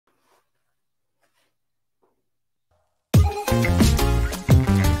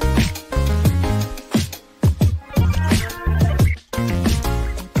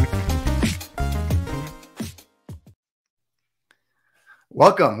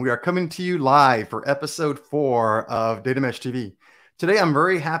Welcome. We are coming to you live for episode 4 of Data Mesh TV. Today, I'm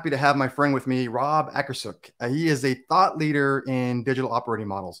very happy to have my friend with me, Rob Akersuk. He is a thought leader in digital operating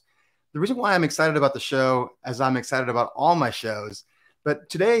models. The reason why I'm excited about the show, as I'm excited about all my shows, but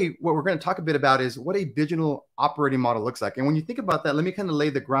today, what we're going to talk a bit about is what a digital operating model looks like. And when you think about that, let me kind of lay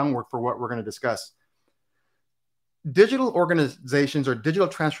the groundwork for what we're going to discuss. Digital organizations or digital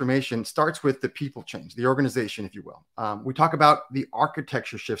transformation starts with the people change, the organization, if you will. We talk about the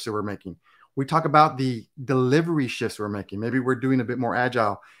architecture shifts that we're making. We talk about the delivery shifts we're making. Maybe we're doing a bit more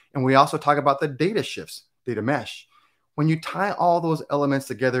agile. And we also talk about the data shifts, data mesh. When you tie all those elements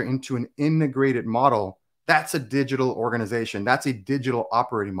together into an integrated model, that's a digital organization. That's a digital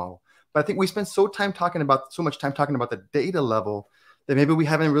operating model. But I think we spend so much time talking about the data level that maybe we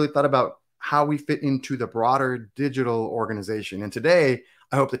haven't really thought about how we fit into the broader digital organization. And today,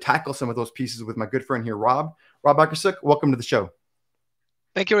 I hope to tackle some of those pieces with my good friend here, Rob. Rob Akersuk, welcome to the show.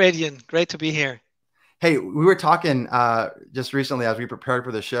 Thank you, Radian. Great to be here. Hey, we were talking just recently as we prepared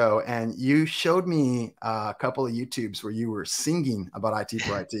for the show, and you showed me a couple of YouTubes where you were singing about IT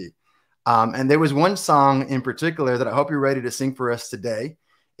for IT. And there was one song in particular that I hope you're ready to sing for us today.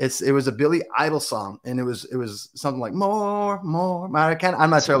 It was a Billy Idol song, and it was something like more. I'm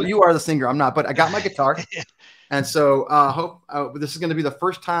not sure. You are the singer. I'm not, but I got my guitar, and so hope this is going to be the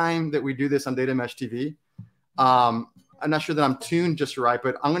first time that we do this on Data Mesh TV. I'm not sure that I'm tuned just right,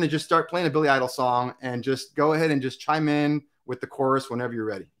 but I'm going to just start playing a Billy Idol song and just go ahead and just chime in with the chorus whenever you're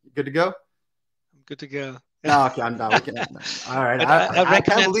ready. You good to go? I'm good to go. No, okay, I'm not. All right. I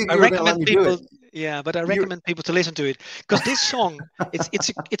can't believe you were going to let me do it. Yeah, but I recommend people to listen to it because this song, it's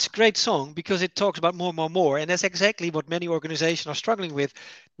a great song because it talks about more, and that's exactly what many organizations are struggling with.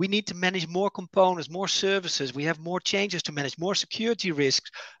 We need to manage more components, more services. We have more changes to manage, more security risks.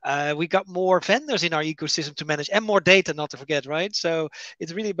 We got more vendors in our ecosystem to manage, and more data, not to forget, right? So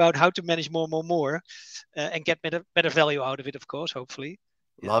it's really about how to manage more, and get better value out of it, of course, hopefully.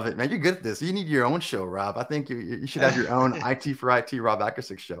 Love it, man. You're good at this. You need your own show, Rob. I think you should have your own IT for IT Rob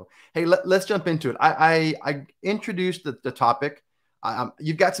Akersuk show. Hey, let's jump into it. I introduced the topic.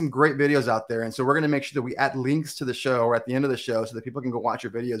 You've got some great videos out there. And so we're going to make sure that we add links to the show or at the end of the show so that people can go watch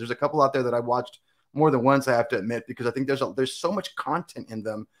your videos. There's a couple out there that I watched more than once, I have to admit, because I think there's so much content in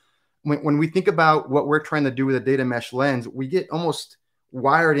them. When we think about what we're trying to do with a data mesh lens, we get almost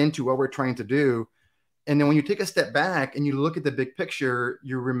wired into what we're trying to do. And then when you take a step back and you look at the big picture,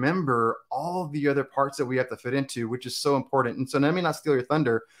 you remember all the other parts that we have to fit into, which is so important. And so let me not steal your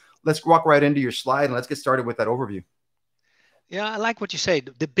thunder. Let's walk right into your slide and let's get started with that overview. Yeah, I like what you say,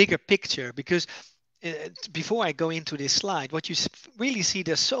 the bigger picture, because before I go into this slide, what you really see,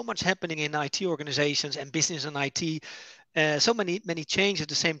 there's so much happening in IT organizations and business and IT, so many changes at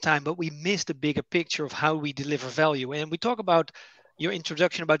the same time, but we miss the bigger picture of how we deliver value. And we talk about your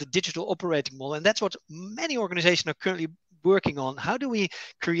introduction about the digital operating model. And that's what many organizations are currently working on. How do we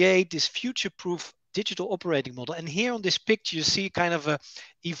create this future-proof digital operating model? And here on this picture, you see kind of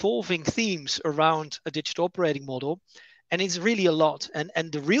evolving themes around a digital operating model. And it's really a lot.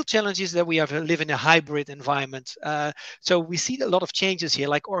 And the real challenge is that we live in a hybrid environment. So we see a lot of changes here,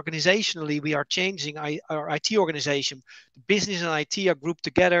 like organizationally, we are changing our IT organization. The business and IT are grouped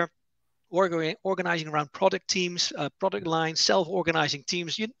together, organizing around product teams, product lines, self-organizing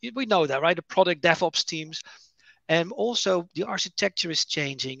teams. We know that, right? The product DevOps teams. And also the architecture is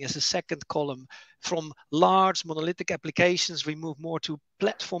changing as a second column. From large monolithic applications, we move more to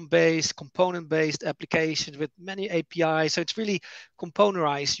platform-based, component-based applications with many APIs. So it's really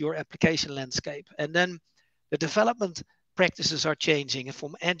componentize your application landscape. And then the development practices are changing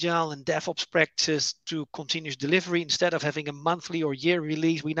from agile and DevOps practices to continuous delivery. Instead of having a monthly or year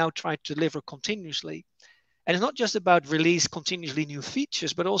release, we now try to deliver continuously. And it's not just about release continuously new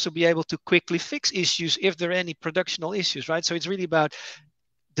features, but also be able to quickly fix issues if there are any productional issues, right? So it's really about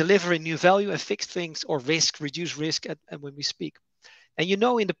delivering new value and fix things or reduce risk when we speak. And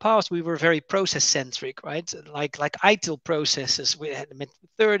in the past, we were very process-centric, right? Like ITIL processes. We had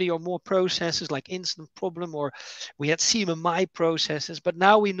 30 or more processes, like incident problem, or we had CMMI processes. But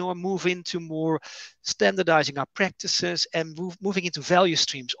now we move into more standardizing our practices and moving into value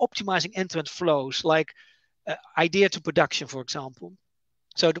streams, optimizing end-to-end flows, like idea to production, for example.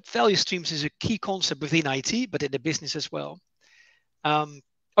 So the value streams is a key concept within IT, but in the business as well.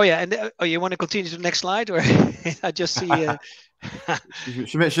 You want to continue to the next slide, or I just see. May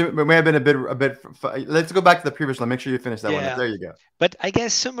have been a bit. Let's go back to the previous one. Make sure you finish that one. There you go. But I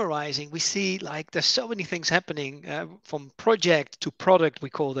guess summarizing, we see like there's so many things happening from project to product. We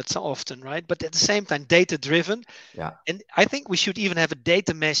call that so often, right? But at the same time, data driven. Yeah. And I think we should even have a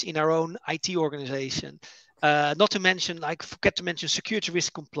data mesh in our own IT organization. Not to mention, like, forget to mention security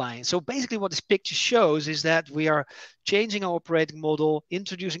risk compliance. So basically what this picture shows is that we are changing our operating model,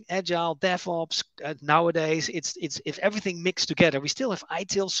 introducing agile, DevOps. Nowadays, it's if everything mixed together. We still have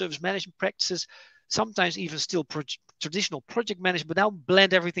ITIL service management practices, sometimes even still traditional project management, but now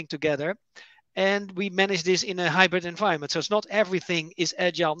blend everything together. And we manage this in a hybrid environment. So it's not everything is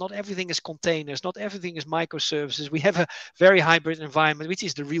agile, not everything is containers, not everything is microservices. We have a very hybrid environment, which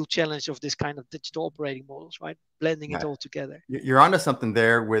is the real challenge of this kind of digital operating models, right? Blending it all together. You're onto something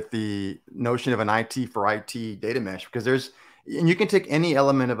there with the notion of an IT for IT data mesh, because and you can take any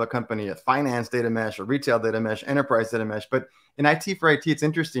element of a company, a finance data mesh, a retail data mesh, enterprise data mesh, but in IT for IT, it's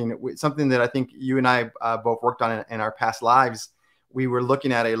interesting. Something that I think you and I both worked on in our past lives. We were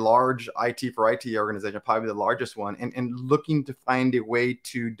looking at a large IT for IT organization, probably the largest one, and looking to find a way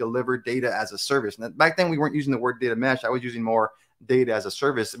to deliver data as a service. And back then we weren't using the word data mesh. I was using more data as a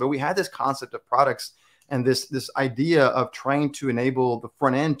service, but we had this concept of products and this idea of trying to enable the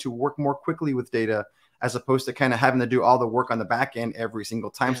front end to work more quickly with data, as opposed to kind of having to do all the work on the back end every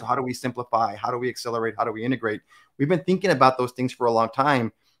single time. So how do we simplify? How do we accelerate? How do we integrate? We've been thinking about those things for a long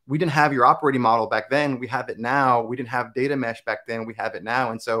time. We didn't have your operating model back then. We have it now. We didn't have data mesh back then. We have it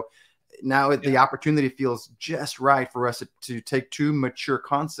now. And so now the opportunity feels just right for us to take two mature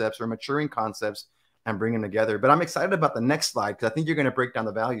concepts or maturing concepts and bring them together. But I'm excited about the next slide, because I think you're going to break down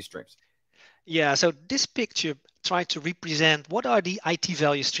the value streams. Yeah, so this picture tried to represent what are the IT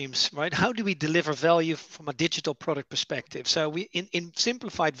value streams, right? How do we deliver value from a digital product perspective? So we, in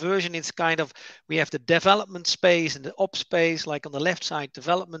simplified version, it's kind of, we have the development space and the ops space, like on the left side,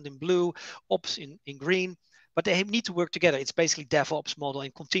 development in blue, ops in green, but they need to work together. It's basically DevOps model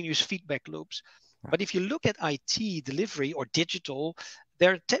and continuous feedback loops. But if you look at IT delivery or digital,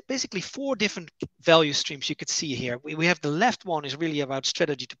 there are basically four different value streams you could see here. We have the left one is really about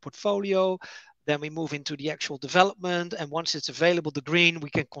strategy to portfolio. Then we move into the actual development. And once it's available, the green, we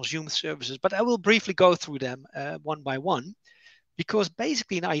can consume services. But I will briefly go through them one by one. Because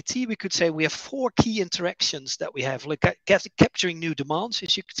basically in IT, we could say we have four key interactions that we have, like capturing new demands,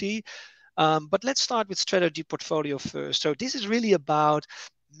 as you can see. But let's start with strategy portfolio first. So this is really about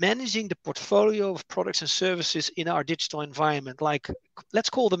managing the portfolio of products and services in our digital environment. Like, let's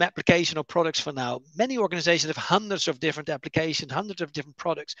call them application or products for now. Many organizations have hundreds of different applications, hundreds of different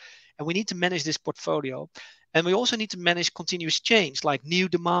products, and we need to manage this portfolio. And we also need to manage continuous change, like new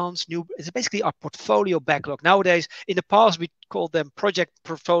demands, it's basically our portfolio backlog. Nowadays, in the past, we called them project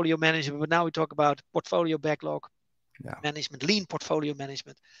portfolio management, but now we talk about portfolio backlog management, lean portfolio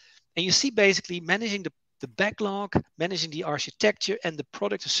management. And you see basically managing the backlog, managing the architecture, and the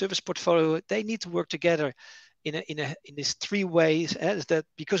product and service portfolio. They need to work together in these three ways,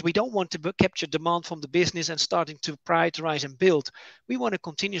 because we don't want to capture demand from the business and starting to prioritize and build. We want to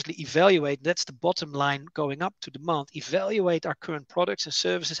continuously evaluate. That's the bottom line going up to demand. Evaluate our current products and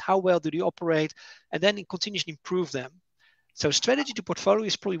services. How well do they operate? And then continuously improve them. So strategy to portfolio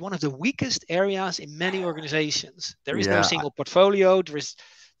is probably one of the weakest areas in many organizations. There is no single portfolio. There's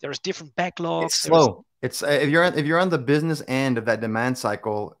different backlogs. It's slow. It's if you're on the business end of that demand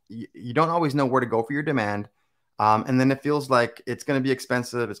cycle, you don't always know where to go for your demand, and then it feels like it's going to be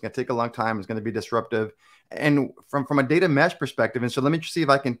expensive. It's going to take a long time. It's going to be disruptive. And from a data mesh perspective, and so let me see if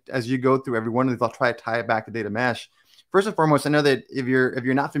I can, as you go through every one of these, I'll try to tie it back to data mesh. First and foremost, I know that if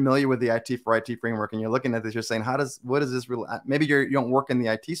you're not familiar with the IT for IT framework and you're looking at this, you're saying, what is this real? Maybe you don't work in the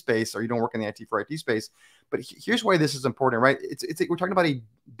IT space, or you don't work in the IT for IT space. But here's why this is important, right? We're talking about a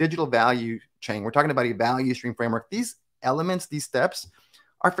digital value chain. We're talking about a value stream framework. These elements, these steps,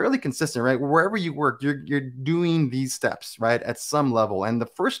 are fairly consistent, right? Wherever you work, you're doing these steps, right, at some level. And the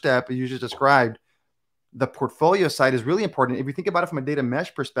first step, as you just described, the portfolio side, is really important. If you think about it from a data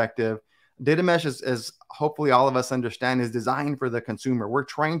mesh perspective, data mesh is, as hopefully all of us understand, is designed for the consumer. We're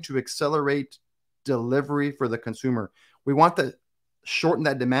trying to accelerate delivery for the consumer. We want to shorten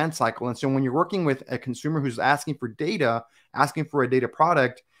that demand cycle. And so when you're working with a consumer who's asking for data, asking for a data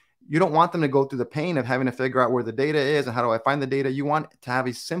product, you don't want them to go through the pain of having to figure out where the data is and how do I find the data. You want to have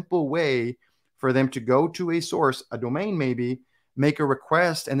a simple way for them to go to a source, a domain maybe, make a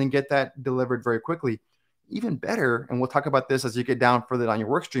request, and then get that delivered very quickly. Even better, and we'll talk about this as you get down further on your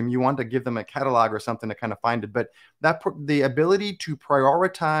work stream, you want to give them a catalog or something to kind of find it. But the ability to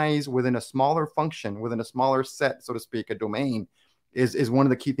prioritize within a smaller function, within a smaller set, so to speak, a domain, is one of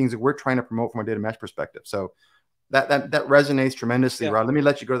the key things that we're trying to promote from a data mesh perspective. So that resonates tremendously, Rod. Let me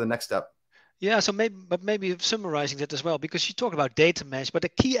let you go to the next step. Yeah, so maybe summarizing that as well, because you talk about data mesh, but the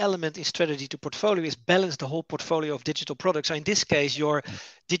key element in strategy to portfolio is balance the whole portfolio of digital products. So in this case, your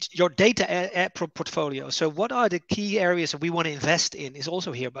data portfolio. So what are the key areas that we want to invest in is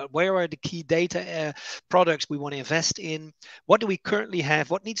also here, but where are the key data products we want to invest in? What do we currently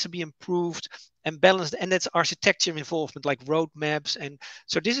have? What needs to be improved and balanced? And that's architecture involvement, like roadmaps. And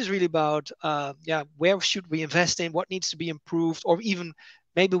so this is really about, where should we invest in? What needs to be improved, or even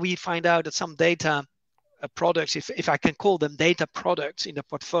maybe we find out that some data products, if I can call them data products in the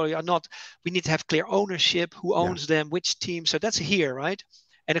portfolio, are not, we need to have clear ownership, who owns them, which team. So that's here, right?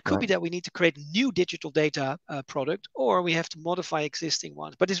 And it could be that we need to create a new digital data product, or we have to modify existing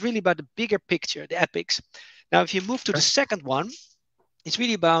ones. But it's really about the bigger picture, the epics. Now, if you move to the second one, it's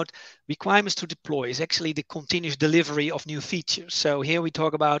really about requirements to deploy. It's actually the continuous delivery of new features. So here we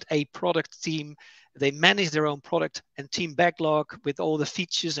talk about a product team. They manage their own product and team backlog with all the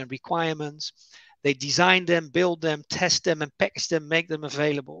features and requirements. They design them, build them, test them, and package them, make them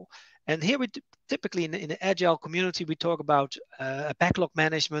available. And here we typically in the agile community, we talk about backlog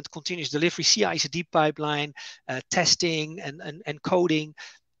management, continuous delivery, CI/CD pipeline, testing, and coding.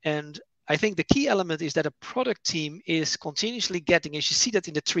 And I think the key element is that a product team is continuously getting, as you see that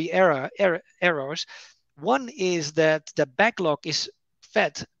in the three errors. One is that the backlog is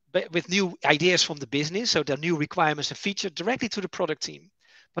fed with new ideas from the business, so there are new requirements and features directly to the product team.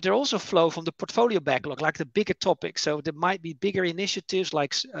 But there also flow from the portfolio backlog, like the bigger topics. So there might be bigger initiatives,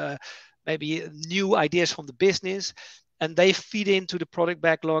 like maybe new ideas from the business, and they feed into the product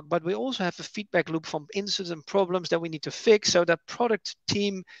backlog. But we also have a feedback loop from incidents and problems that we need to fix, so that product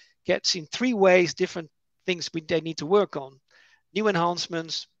team gets in three ways different things they need to work on: new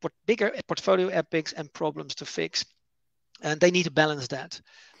enhancements, bigger portfolio epics, and problems to fix. And they need to balance that.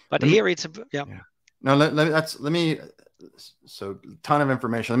 But here it's No, let me. So ton of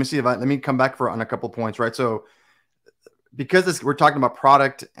information. Let me see if let me come back on a couple of points, right? So because we're talking about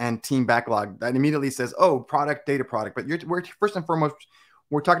product and team backlog, that immediately says, oh, product, data product. But we're first and foremost,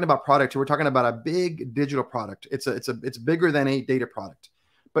 we're talking about product. We're talking about a big digital product. It's bigger than a data product.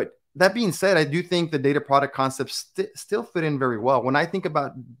 But that being said, I do think the data product concepts still fit in very well. When I think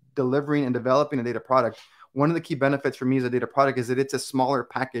about delivering and developing a data product, one of the key benefits for me as a data product is that it's a smaller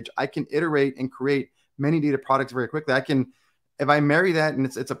package. I can iterate and create many data products very quickly. I can, if I marry that, and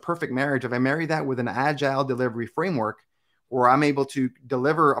it's a perfect marriage, if I marry that with an agile delivery framework where I'm able to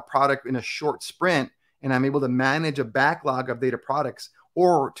deliver a product in a short sprint and I'm able to manage a backlog of data products,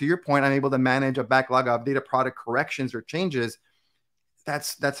 or to your point, I'm able to manage a backlog of data product corrections or changes,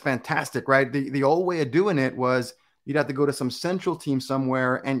 that's fantastic, right? The old way of doing it was you'd have to go to some central team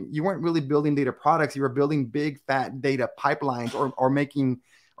somewhere, and you weren't really building data products. You were building big fat data pipelines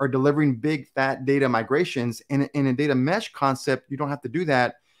or delivering big fat data migrations. In a data mesh concept, you don't have to do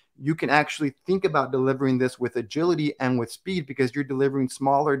that. You can actually think about delivering this with agility and with speed, because you're delivering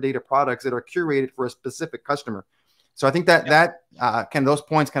smaller data products that are curated for a specific customer. So I think that those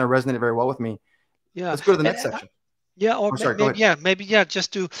points kind of resonated very well with me. Yeah. Let's go to the next section. Yeah, or maybe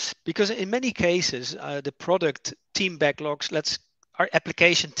just to, because in many cases, the product team backlogs, are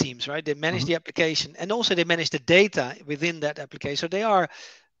application teams, right? They manage the application, and also they manage the data within that application. So they are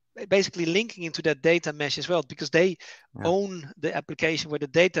basically linking into that data mesh as well, because they own the application where the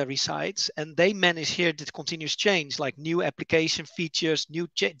data resides, and they manage here the continuous change, like new application features, new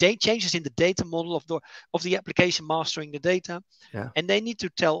changes in the data model of the application mastering the data. And they need to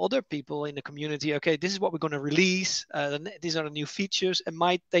tell other people in the community, okay, this is what we're going to release. These are the new features, and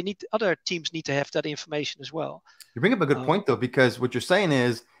other teams need to have that information as well. You bring up a good point though, because what you're saying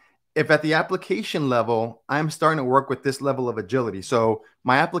is, if at the application level, I'm starting to work with this level of agility. So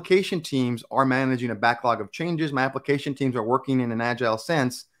my application teams are managing a backlog of changes. My application teams are working in an agile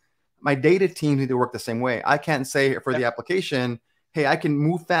sense. My data teams need to work the same way. I can't say for the application, hey, I can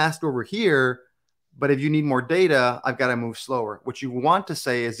move fast over here, but if you need more data, I've got to move slower. What you want to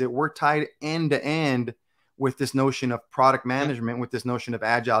say is that we're tied end to end with this notion of product management, with this notion of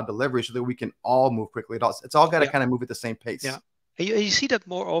agile delivery, so that we can all move quickly. It's all got to kind of move at the same pace. You see that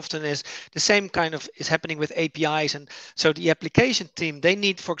more often as the same kind of is happening with APIs. And so the application team, they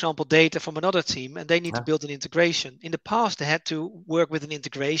need, for example, data from another team, and they need to build an integration. In the past, they had to work with an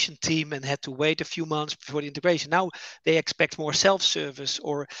integration team and had to wait a few months before the integration. Now they expect more self-service,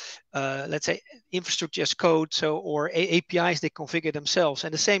 or let's say infrastructure as code, or APIs they configure themselves.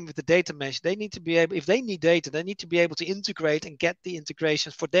 And the same with the data mesh. They need to be able, if they need data, they need to be able to integrate and get the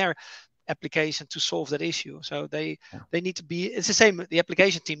integrations for their application to solve that issue. So they need to be, it's the same, the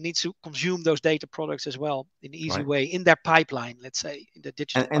application team needs to consume those data products as well in an easy way in their pipeline, let's say, in the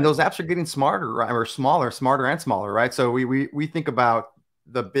digital and those apps are getting smarter, right? Or smarter and smaller, right? So we think about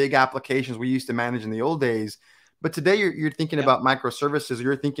the big applications we used to manage in the old days. But today you're thinking about microservices.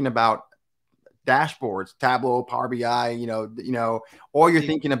 You're thinking about dashboards, Tableau, Power BI, or you're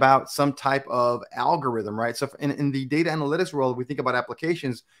thinking about some type of algorithm, right? So in the data analytics world, we think about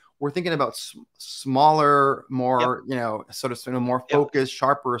applications. We're thinking about smaller, more, more focused,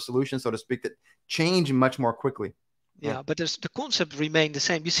 sharper solutions, so to speak, that change much more quickly. Yeah, but the concept remained the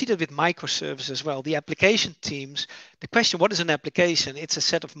same. You see that with microservices as well. The application teams, the question, what is an application? It's a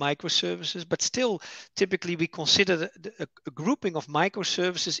set of microservices, but still, typically we consider a grouping of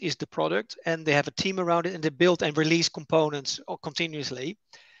microservices is the product, and they have a team around it, and they build and release components continuously.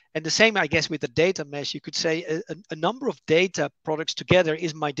 And the same, I guess, with the data mesh, you could say a number of data products together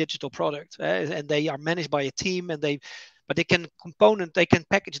is my digital product, and they are managed by a team, and they can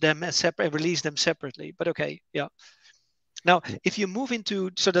package them as separate and release them separately. But okay, yeah. Now, if you move into,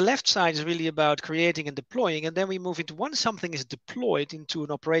 so the left side is really about creating and deploying, and then we move into once something is deployed into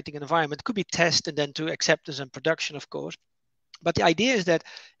an operating environment, it could be test and then to acceptance and production, of course. But the idea is that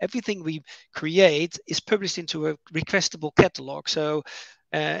everything we create is published into a requestable catalog. So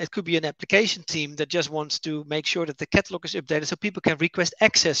it could be an application team that just wants to make sure that the catalog is updated so people can request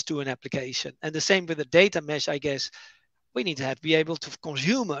access to an application. And the same with the data mesh, I guess. We need to be able to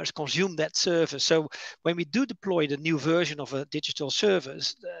consumers consume that service. So when we do deploy the new version of a digital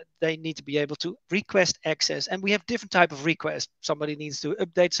service, they need to be able to request access. And we have different type of requests. Somebody needs to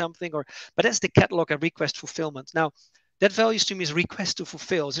update something, but that's the catalog and request fulfillment. Now, that value stream is request to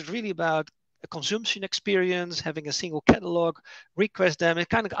fulfill. It's really about a consumption experience, having a single catalog, request them, a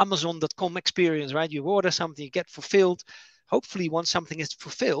kind of Amazon.com experience, right? You order something, you get fulfilled. Hopefully, once something is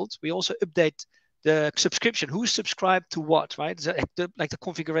fulfilled, we also update the subscription, who's subscribed to what, right? Like the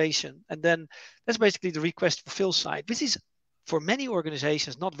configuration. And then that's basically the request fulfill side. This is, for many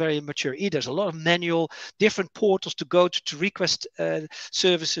organizations, not very mature either. There's a lot of manual, different portals to go to request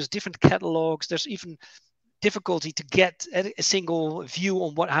services, different catalogs. There's even difficulty to get a single view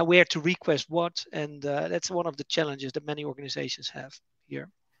on where to request what. And that's one of the challenges that many organizations have here.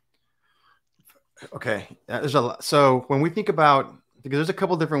 Okay. There's a lot. So when we think about, because there's a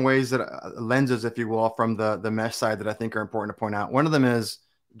couple different ways that lenses, if you will, from the mesh side that I think are important to point out. One of them is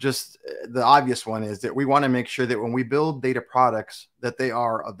just the obvious one is that we want to make sure that when we build data products, that they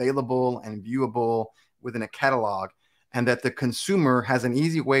are available and viewable within a catalog, and that the consumer has an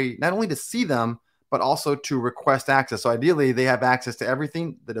easy way not only to see them, but also to request access. So ideally, they have access to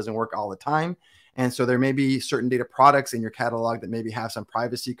everything. That doesn't work all the time. And so there may be certain data products in your catalog that maybe have some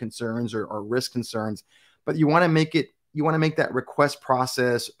privacy concerns or risk concerns, but you want to make that request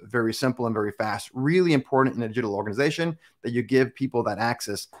process very simple and very fast. Really important in a digital organization that you give people that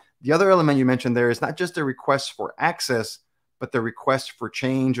access. The other element you mentioned there is not just a request for access, but the request for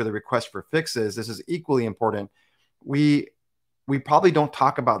change or the request for fixes. This is equally important. We probably don't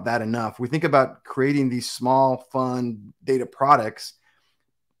talk about that enough. We think about creating these small, fun data products,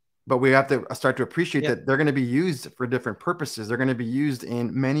 but we have to start to appreciate that they're going to be used for different purposes. They're going to be used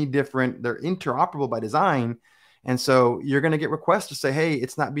in many different, they're interoperable by design. And so you're going to get requests to say, hey,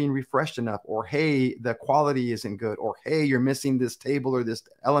 it's not being refreshed enough, or hey, the quality isn't good, or hey, you're missing this table or this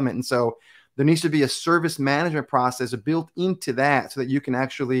element. And so there needs to be a service management process built into that so that you can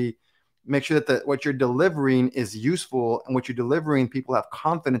actually make sure that what you're delivering is useful and what you're delivering people have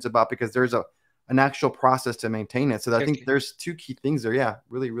confidence about, because there's an actual process to maintain it. So I think there's two key things there. Yeah,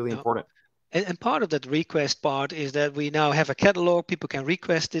 really, really important. And part of that request part is that we now have a catalog, people can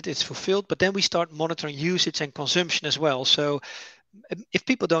request it, it's fulfilled, but then we start monitoring usage and consumption as well. So if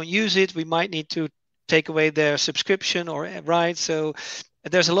people don't use it, we might need to take away their subscription right? So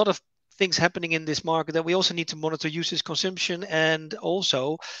there's a lot of things happening in this market that we also need to monitor usage, consumption, and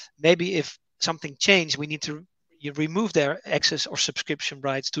also maybe if something changed, we need to remove their access or subscription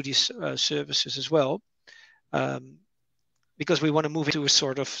rights to these services as well. Because we want to move into a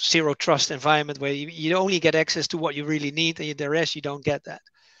sort of zero trust environment where you only get access to what you really need, and the rest you don't get that.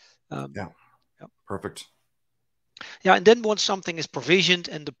 Perfect. Yeah, and then once something is provisioned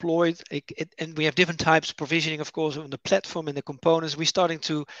and deployed, and we have different types of provisioning, of course, on the platform and the components, we're starting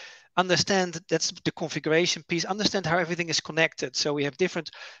to understand, that's the configuration piece, understand how everything is connected. So we have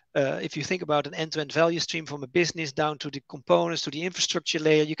different, if you think about an end-to-end value stream from a business down to the components, to the infrastructure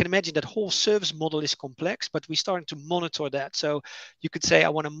layer, you can imagine that whole service model is complex, but we're starting to monitor that. So you could say, I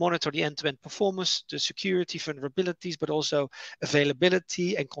want to monitor the end-to-end performance, the security, vulnerabilities, but also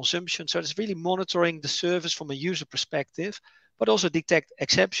availability and consumption. So it's really monitoring the service from a user perspective, but also detect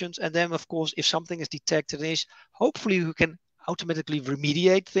exceptions. And then, of course, if something is detected, hopefully we can automatically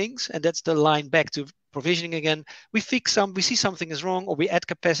remediate things, and that's the line back to provisioning again. We see something is wrong, or we add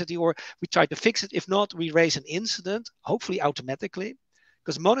capacity, or we try to fix it. If not, we raise an incident, hopefully automatically.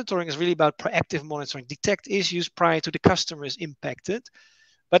 because monitoring is really about proactive monitoring, detect issues prior to the customer is impacted.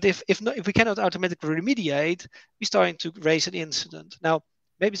 But if we cannot automatically remediate, we're starting to raise an incident. Now,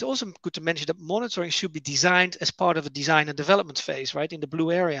 maybe it's also good to mention that monitoring should be designed as part of a design and development phase, right, in the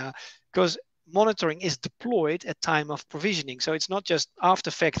blue area, because monitoring is deployed at time of provisioning. So it's not just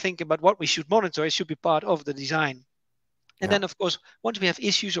after fact thinking about what we should monitor, it should be part of the design. And then, of course, once we have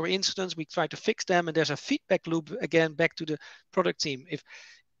issues or incidents, we try to fix them. And there's a feedback loop, again, back to the product team.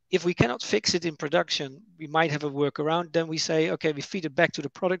 If we cannot fix it in production, we might have a workaround. Then we say, okay, we feed it back to the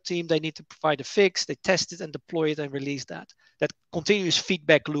product team. They need to provide a fix. They test it and deploy it and release that. That continuous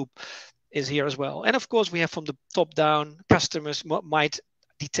feedback loop is here as well. And of course, we have from the top down, customers might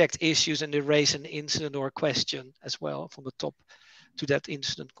detect issues and they raise an incident or a question as well from the top to that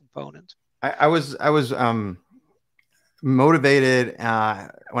incident component. I was motivated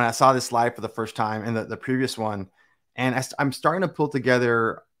when I saw this slide for the first time and the previous one, and I'm starting to pull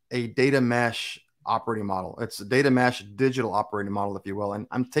together a data mesh operating model. It's a data mesh digital operating model, if you will. And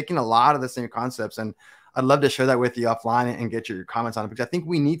I'm taking a lot of the same concepts, and I'd love to share that with you offline and get your comments on it, because I think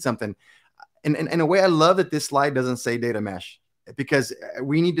we need something. And in a way, I love that this slide doesn't say data mesh, because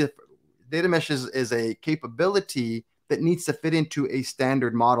we need to, data mesh is a capability that needs to fit into a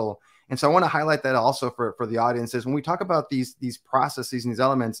standard model. And so I want to highlight that also for the audiences. When we talk about these processes and these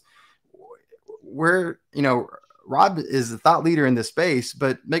elements, Rob is the thought leader in this space,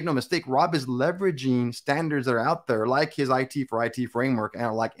 but make no mistake, Rob is leveraging standards that are out there, like his IT for IT framework,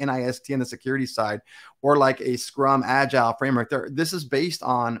 and like NIST on the security side, or like a Scrum Agile framework. This is based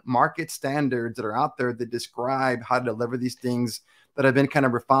on market standards that are out there that describe how to deliver these things that have been kind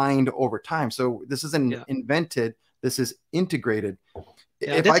of refined over time. So this isn't invented, this is integrated.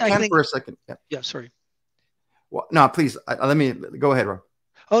 Yeah, if I can for a second. Yeah, sorry. Well, no, please, let me go ahead, Rob.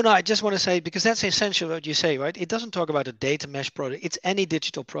 Oh, no, I just want to say, because that's essential what you say, right? It doesn't talk about a data mesh product. It's any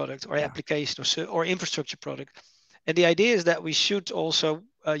digital product or application or infrastructure product. And the idea is that we should also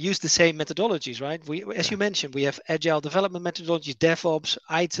use the same methodologies, right? As you mentioned, we have agile development methodologies, DevOps,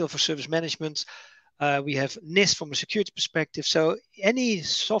 ITIL for service management. We have NIST from a security perspective. So any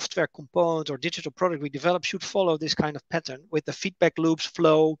software component or digital product we develop should follow this kind of pattern with the feedback loops,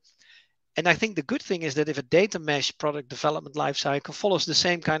 flow. And I think the good thing is that if a data mesh product development lifecycle follows the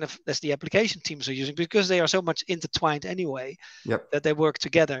same kind of as the application teams are using, because they are so much intertwined anyway, that they work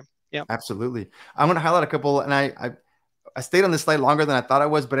together. Yeah, absolutely. I'm going to highlight a couple, and I stayed on this slide longer than I thought I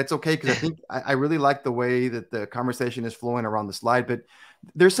was, but it's okay, because I think I really like the way that the conversation is flowing around the slide. But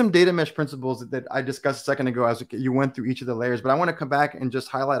there's some data mesh principles that I discussed a second ago as you went through each of the layers, but I want to come back and just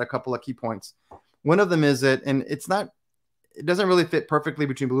highlight a couple of key points. One of them is that, and it doesn't really fit perfectly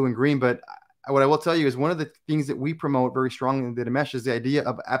between blue and green, but what I will tell you is one of the things that we promote very strongly in data mesh is the idea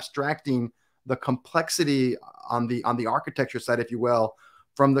of abstracting the complexity on the architecture side, if you will,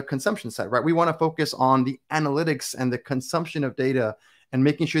 from the consumption side, right? We want to focus on the analytics and the consumption of data and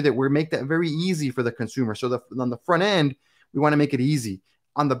making sure that we make that very easy for the consumer. So on the front end, we want to make it easy.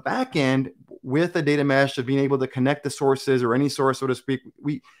 On the back end, with the data mesh of being able to connect the sources or any source, so to speak,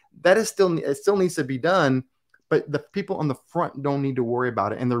 it still needs to be done. But the people on the front don't need to worry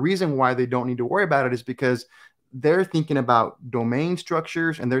about it. And the reason why they don't need to worry about it is because they're thinking about domain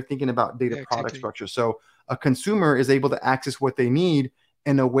structures and they're thinking about data product structures. So a consumer is able to access what they need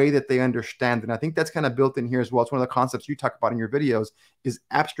in a way that they understand. And I think that's kind of built in here as well. It's one of the concepts you talk about in your videos, is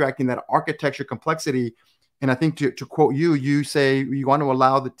abstracting that architecture complexity. And I think to quote you, you say you want to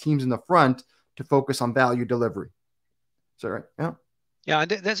allow the teams in the front to focus on value delivery. Is that right? Yeah. Yeah,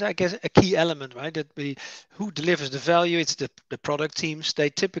 and that's, I guess, a key element, right? Who delivers the value? It's the product teams. They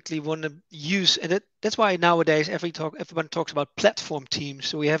typically want to use, and that's why nowadays everyone talks about platform teams.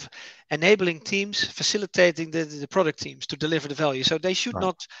 So we have enabling teams facilitating the product teams to deliver the value. So they should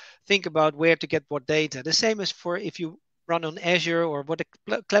not think about where to get what data. The same as for if you run on Azure or what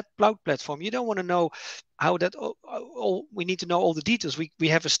a cloud platform. You don't want to know how that all we need to know all the details. We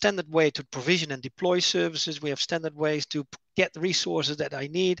have a standard way to provision and deploy services. We have standard ways to get the resources that I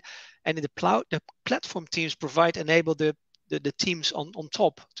need. And in the platform teams enable the teams on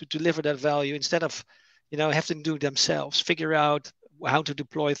top to deliver that value instead of having to do it themselves, figure out how to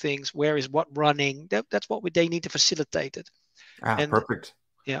deploy things, where is what running. That's what they need to facilitate it. Perfect.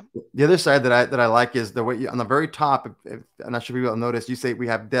 Yeah. The other side that I like is the way on the very top, and I should be able to notice, you say we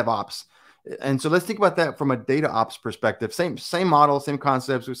have DevOps. And so let's think about that from a data ops perspective. Same model, same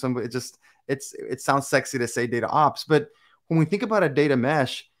concepts. It sounds sexy to say data ops, but when we think about a data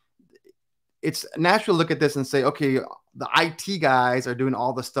mesh, it's natural to look at this and say, okay, the IT guys are doing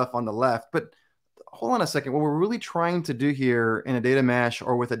all the stuff on the left, but hold on a second. What we're really trying to do here in a data mesh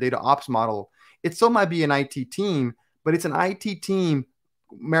or with a data ops model, it still might be an IT team, but it's an IT team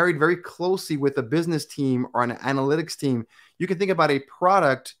married very closely with a business team or an analytics team. You can think about a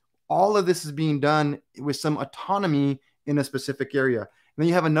product. All of this is being done with some autonomy in a specific area. And then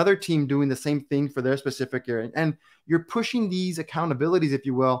you have another team doing the same thing for their specific area. And you're pushing these accountabilities, if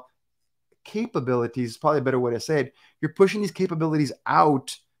you will, capabilities is probably a better way to say it. You're pushing these capabilities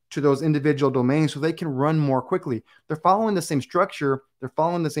out to those individual domains so they can run more quickly. They're following the same structure. They're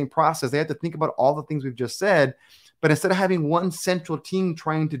following the same process. They have to think about all the things we've just said. But instead of having one central team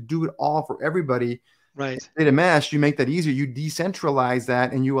trying to do it all for everybody, right, data mesh, you make that easier. You decentralize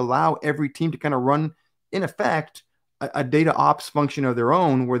that and you allow every team to kind of run, in effect, a data ops function of their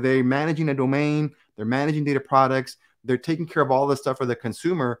own where they're managing a domain, they're managing data products, they're taking care of all this stuff for the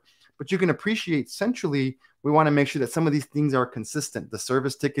consumer. But you can appreciate centrally, we want to make sure that some of these things are consistent. The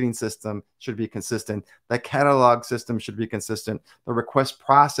service ticketing system should be consistent. The catalog system should be consistent. The request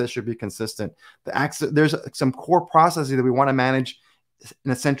process should be consistent. The access, there's some core processes that we want to manage in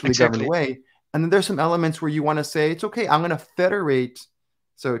a centrally governed way. And then there's some elements where you want to say, it's okay, I'm going to federate.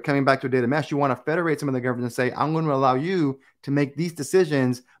 So coming back to a data mesh, you want to federate some of the governance and say, I'm going to allow you to make these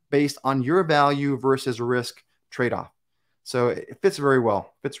decisions based on your value versus risk trade-off. So it fits very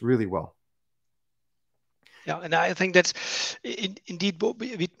well, fits really well. Yeah, and I think that's indeed,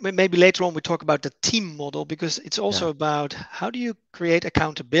 maybe later on we talk about the team model, because it's also about how do you create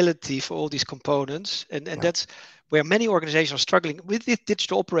accountability for all these components. And that's where many organizations are struggling with this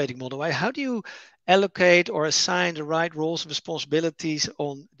digital operating model. Right? How do you allocate or assign the right roles and responsibilities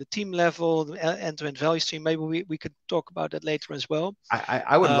on the team level, the end-to-end value stream? Maybe we could talk about that later as well.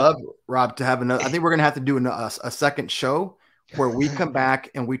 I would love, Rob, to have another. I think we're going to have to do a second show where we come back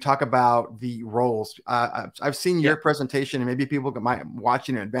and we talk about the roles. I've seen your presentation, and maybe people might watch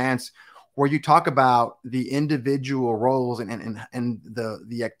in advance, where you talk about the individual roles and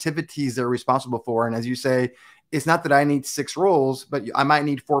the activities they're responsible for. And as you say, it's not that I need 6 roles, but I might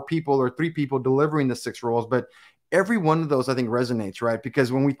need 4 people or 3 people delivering the 6 roles. But every one of those, I think, resonates, right?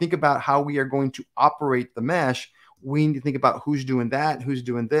 Because when we think about how we are going to operate the mesh, we need to think about who's doing that, who's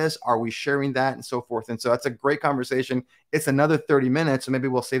doing this, are we sharing that, and so forth. And so that's a great conversation. It's another 30 minutes, so maybe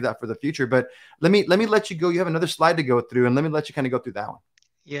we'll save that for the future. But let me let you go. You have another slide to go through, and let me let you kind of go through that one.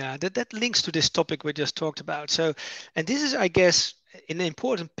 Yeah, that links to this topic we just talked about. So, and this is, I guess, an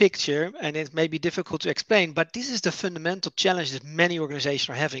important picture, and it may be difficult to explain, but this is the fundamental challenge that many organizations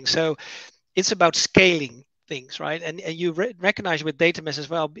are having. So it's about scaling things, right? And you recognize with data mesh as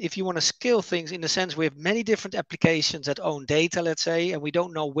well, if you want to scale things, in the sense we have many different applications that own data, let's say, and we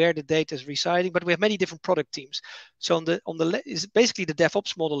don't know where the data is residing, but we have many different product teams. So on the is basically the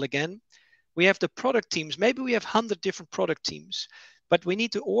DevOps model again. We have the product teams. Maybe we have 100 different product teams, but we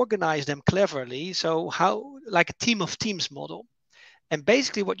need to organize them cleverly. So how, like a team of teams model. And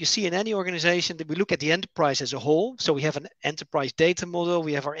basically what you see in any organization, that we look at the enterprise as a whole. So we have an enterprise data model.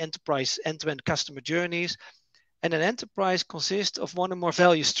 We have our enterprise end-to-end customer journeys. And an enterprise consists of one or more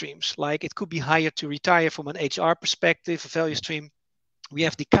value streams. Like it could be hire to retire from an HR perspective, a value stream. We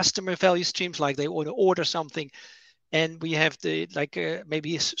have the customer value streams, like they want to order something. And we have the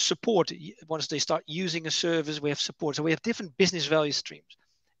maybe support. Once they start using a service, we have support. So we have different business value streams.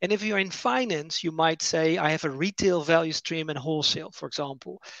 And if you're in finance, you might say, I have a retail value stream and wholesale, for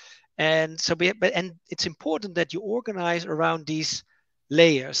example. And so and it's important that you organize around these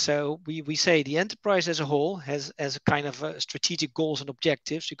layers. So we say the enterprise as a whole has as a kind of strategic goals and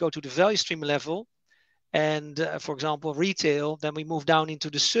objectives. You go to the value stream level. And for example, retail, then we move down into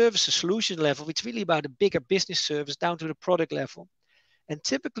the service solution level, which is really about a bigger business service, down to the product level. And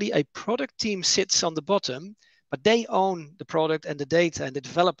typically a product team sits on the bottom, but they own the product and the data and they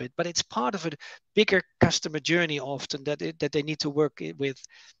develop it. But it's part of a bigger customer journey often that they need to work with.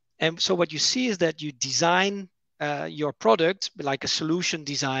 And so what you see is that you design your product like a solution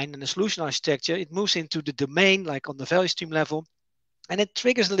design and a solution architecture. It moves into the domain, like on the value stream level. And it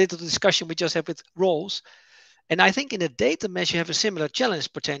triggers a little discussion we just had with roles. And I think in a data mesh, you have a similar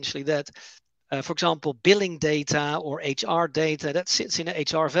challenge potentially that, for example, billing data or HR data that sits in an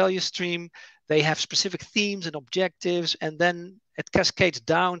HR value stream. They have specific themes and objectives, and then it cascades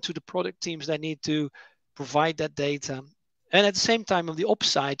down to the product teams that need to provide that data. And at the same time, on the ops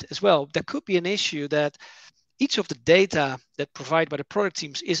side as well, there could be an issue that each of the data that provided by the product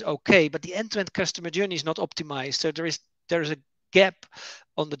teams is okay, but the end-to-end customer journey is not optimized. So there is a gap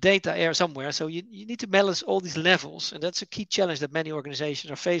on the data area somewhere. So you need to balance all these levels. And that's a key challenge that many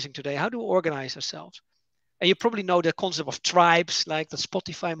organizations are facing today. How do we organize ourselves? And you probably know the concept of tribes, like the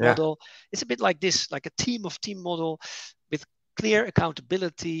Spotify model. It's a bit like this, like a team of team model with clear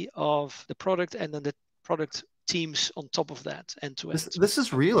accountability of the product and then the product teams on top of that end to end. This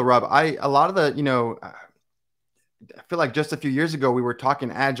is real, Rob. A lot of the, I feel like just a few years ago we were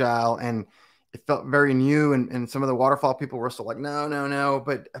talking agile and it felt very new, and some of the waterfall people were still like, no, no, no.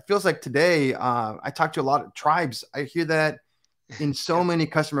 But it feels like today, I talk to a lot of tribes. I hear that in so Yeah, many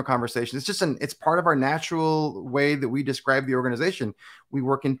customer conversations. It's just it's part of our natural way that we describe the organization. We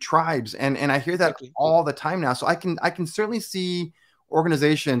work in tribes, and I hear that exactly. all the time now. So I can certainly see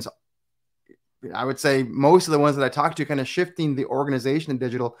organizations, I would say most of the ones that I talk to, kind of shifting the organization in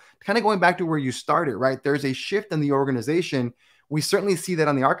digital, kind of going back to where you started, right? There's a shift in the organization. We certainly see that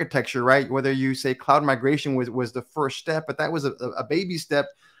on the architecture, right? Whether you say cloud migration was the first step, but that was a baby step.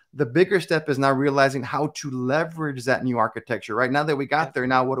 The bigger step is now realizing how to leverage that new architecture, right? Now that we Yeah, got there,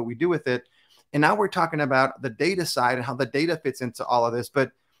 now what do we do with it? And now we're talking about the data side and how the data fits into all of this.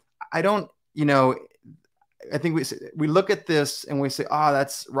 But I don't, I think we look at this and we say, oh,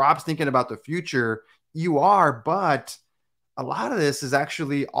 that's Rob's thinking about the future. You are, but a lot of this is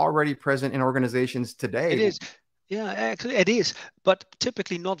actually already present in organizations it today. is. Yeah, actually it is, but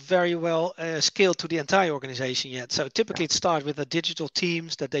typically not very well scaled to the entire organization yet. So Yeah, typically it starts with the digital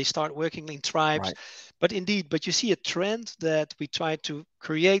teams that they start working in tribes. right. But you see a trend that we try to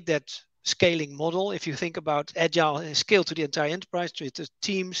create that scaling model. If you think about agile and scale to the entire enterprise, to the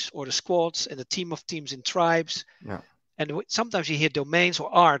teams or the squads and the team of teams in tribes, Yeah. and sometimes you hear domains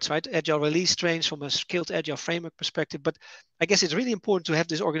or arts, right? Agile release trains from a skilled agile framework perspective. But I guess it's really important to have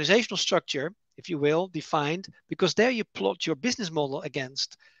this organizational structure, if you will, defined, because there you plot your business model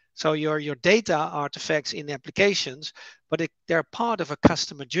against. So your data artifacts in applications, but they're part of a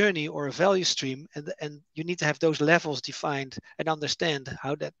customer journey or a value stream, and you need to have those levels defined and understand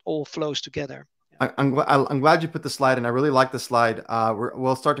how that all flows together. I'm glad you put the slide in. I really like the slide.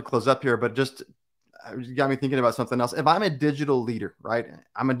 We'll start to close up here, but just you got me thinking about something else. If I'm a digital leader, right?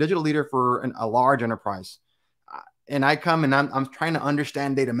 I'm a digital leader for a large enterprise, and I come and I'm trying to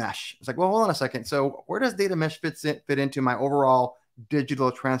understand data mesh. It's like, well, hold on a second. So where does data mesh fit into my overall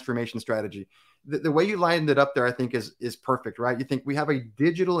digital transformation strategy? The way you lined it up there, I think is perfect, right? You think we have a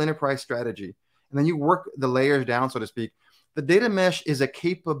digital enterprise strategy, and then you work the layers down, so to speak. The data mesh is a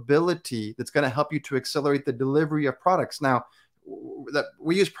capability that's going to help you to accelerate the delivery of products. Now, that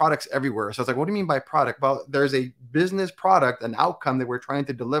we use products everywhere. So it's like, what do you mean by product? Well, there's a business product, an outcome that we're trying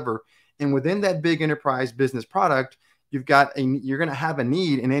to deliver. And within that big enterprise business product, you're going to have a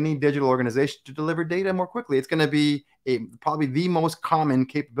need in any digital organization to deliver data more quickly. It's going to be probably the most common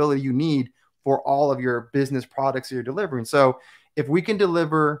capability you need for all of your business products that you're delivering. So if we can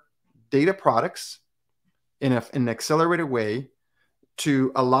deliver data products in an accelerated way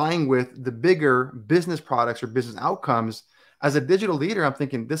to align with the bigger business products or business outcomes, as a digital leader, I'm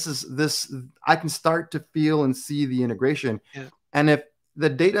thinking this I can start to feel and see the integration. Yeah. And if the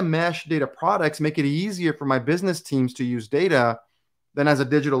data mesh data products make it easier for my business teams to use data, then as a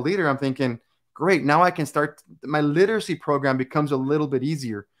digital leader, I'm thinking, great, now I can start, my literacy program becomes a little bit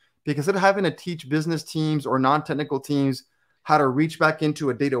easier, because instead of having to teach business teams or non-technical teams how to reach back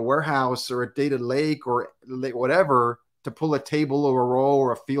into a data warehouse or a data lake or whatever to pull a table or a row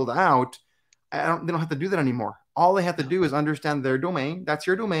or a field out, they don't have to do that anymore. All they have to do is understand their domain. That's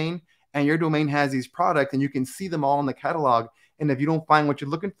your domain, and your domain has these products, and you can see them all in the catalog. And if you don't find what you're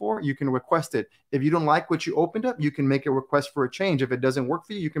looking for, you can request it. If you don't like what you opened up, you can make a request for a change. If it doesn't work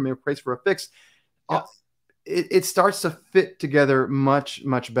for you, you can make a request for a fix. Yeah. It starts to fit together much,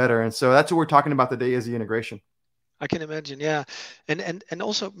 much better. And so that's what we're talking about today, is the integration. I can imagine, yeah, and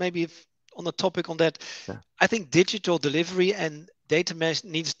also maybe if on the topic on that, Yeah. I think digital delivery and data mesh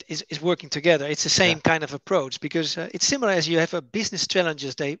is working together. It's the same kind of approach, because it's similar as you have a business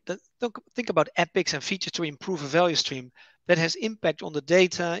challenges. Don't think about epics and features to improve a value stream that has impact on the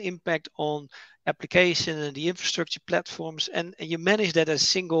data, impact on application and the infrastructure platforms, and you manage that as a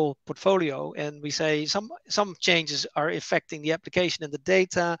single portfolio. And we say some changes are affecting the application and the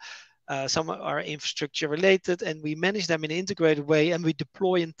data. Some are infrastructure related, and we manage them in an integrated way, and we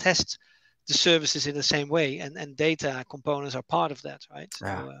deploy and test the services in the same way, and data components are part of that, right?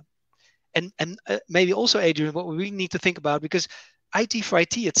 Yeah. So, and maybe also, Adrian, what we really need to think about, because IT for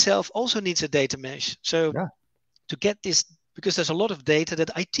IT itself also needs a data mesh. So Yeah. to get this, because there's a lot of data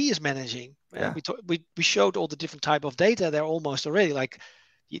that IT is managing. Yeah. We showed all the different type of data there almost already, like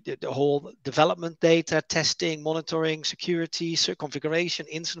the whole development data, testing, monitoring, security, configuration,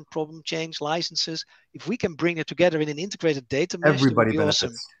 incident problem change, licenses. If we can bring it together in an integrated data mesh, that would Everybody be awesome.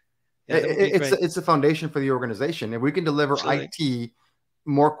 benefits. Yeah, that would be great. It's a foundation for the organization. If we can deliver Absolutely. IT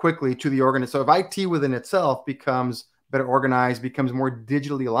more quickly to the organization, so if IT within itself becomes better organized, becomes more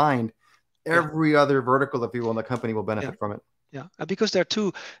digitally aligned, every other vertical, if you will, in the company will benefit from it. Yeah, and because there are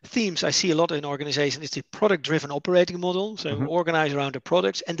two themes I see a lot in organizations. It's the product-driven operating model, so organize around the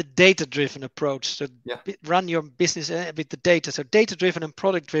products, and the data-driven approach. So run your business with the data. So data-driven and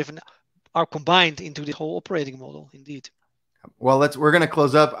product-driven are combined into this whole operating model, indeed. Well, we're going to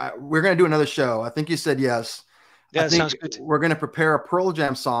close up. We're going to do another show. I think you said yes. Yeah, sounds good. We're going to prepare a Pearl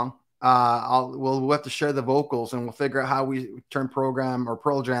Jam song. We'll have to share the vocals, and we'll figure out how we turn program or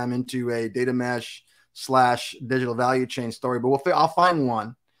Pearl Jam into a data mesh / digital value chain story. But I'll find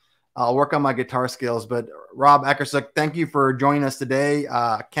one. I'll work on my guitar skills. But Rob Akersuk, thank you for joining us today.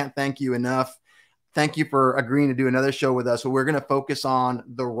 Can't thank you enough. Thank you for agreeing to do another show with us. So we're going to focus on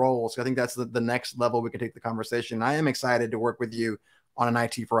the roles. I think that's the next level we can take the conversation. I am excited to work with you on an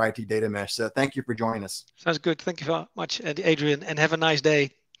IT for IT data mesh. So thank you for joining us. Sounds good. Thank you very much, Adrian, and have a nice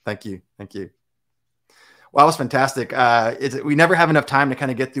day. Thank you. Thank you. Well, that was fantastic. We never have enough time to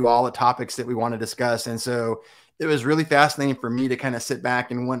kind of get through all the topics that we want to discuss. And so it was really fascinating for me to kind of sit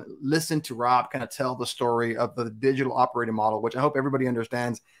back and listen to Rob kind of tell the story of the digital operating model, which I hope everybody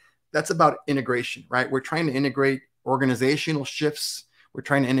understands. That's about integration, right? We're trying to integrate organizational shifts. We're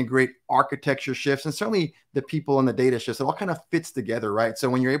trying to integrate architecture shifts, and certainly the people and the data shifts. It all kind of fits together, right? So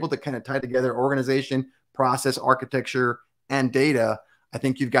when you're able to kind of tie together organization, process, architecture, and data, I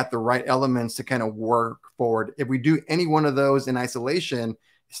think you've got the right elements to kind of work forward. If we do any one of those in isolation,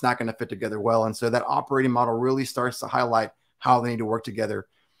 it's not going to fit together well. And so that operating model really starts to highlight how they need to work together.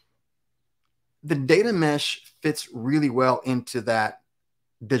 The data mesh fits really well into that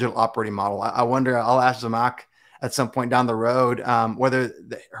digital operating model. I wonder, I'll ask Zhamak at some point down the road whether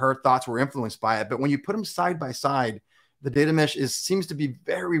her thoughts were influenced by it. But when you put them side by side, the data mesh seems to be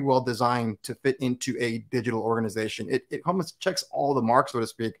very well designed to fit into a digital organization. It almost checks all the marks, so to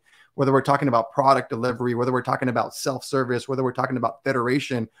speak, whether we're talking about product delivery, whether we're talking about self-service, whether we're talking about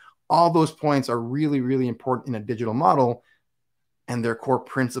federation. All those points are really, really important in a digital model, and they're core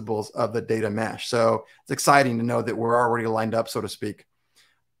principles of the data mesh. So it's exciting to know that we're already lined up, so to speak.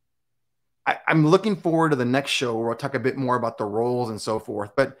 I'm looking forward to the next show where we'll talk a bit more about the roles and so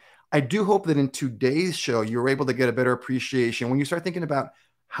forth. But I do hope that in today's show, you're able to get a better appreciation when you start thinking about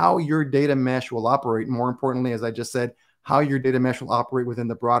how your data mesh will operate. More importantly, as I just said, how your data mesh will operate within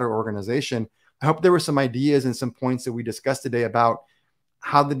the broader organization. I hope there were some ideas and some points that we discussed today about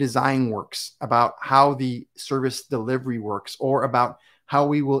how the design works, about how the service delivery works, or about how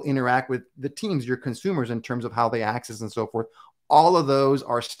we will interact with the teams, your consumers, in terms of how they access and so forth. All of those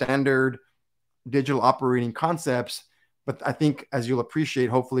are standard digital operating concepts, but I think, as you'll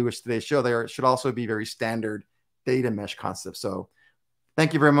appreciate, hopefully with today's show, there should also be very standard data mesh concepts. So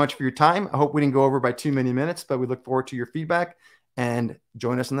thank you very much for your time. I hope we didn't go over by too many minutes, but we look forward to your feedback, and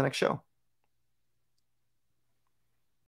join us in the next show.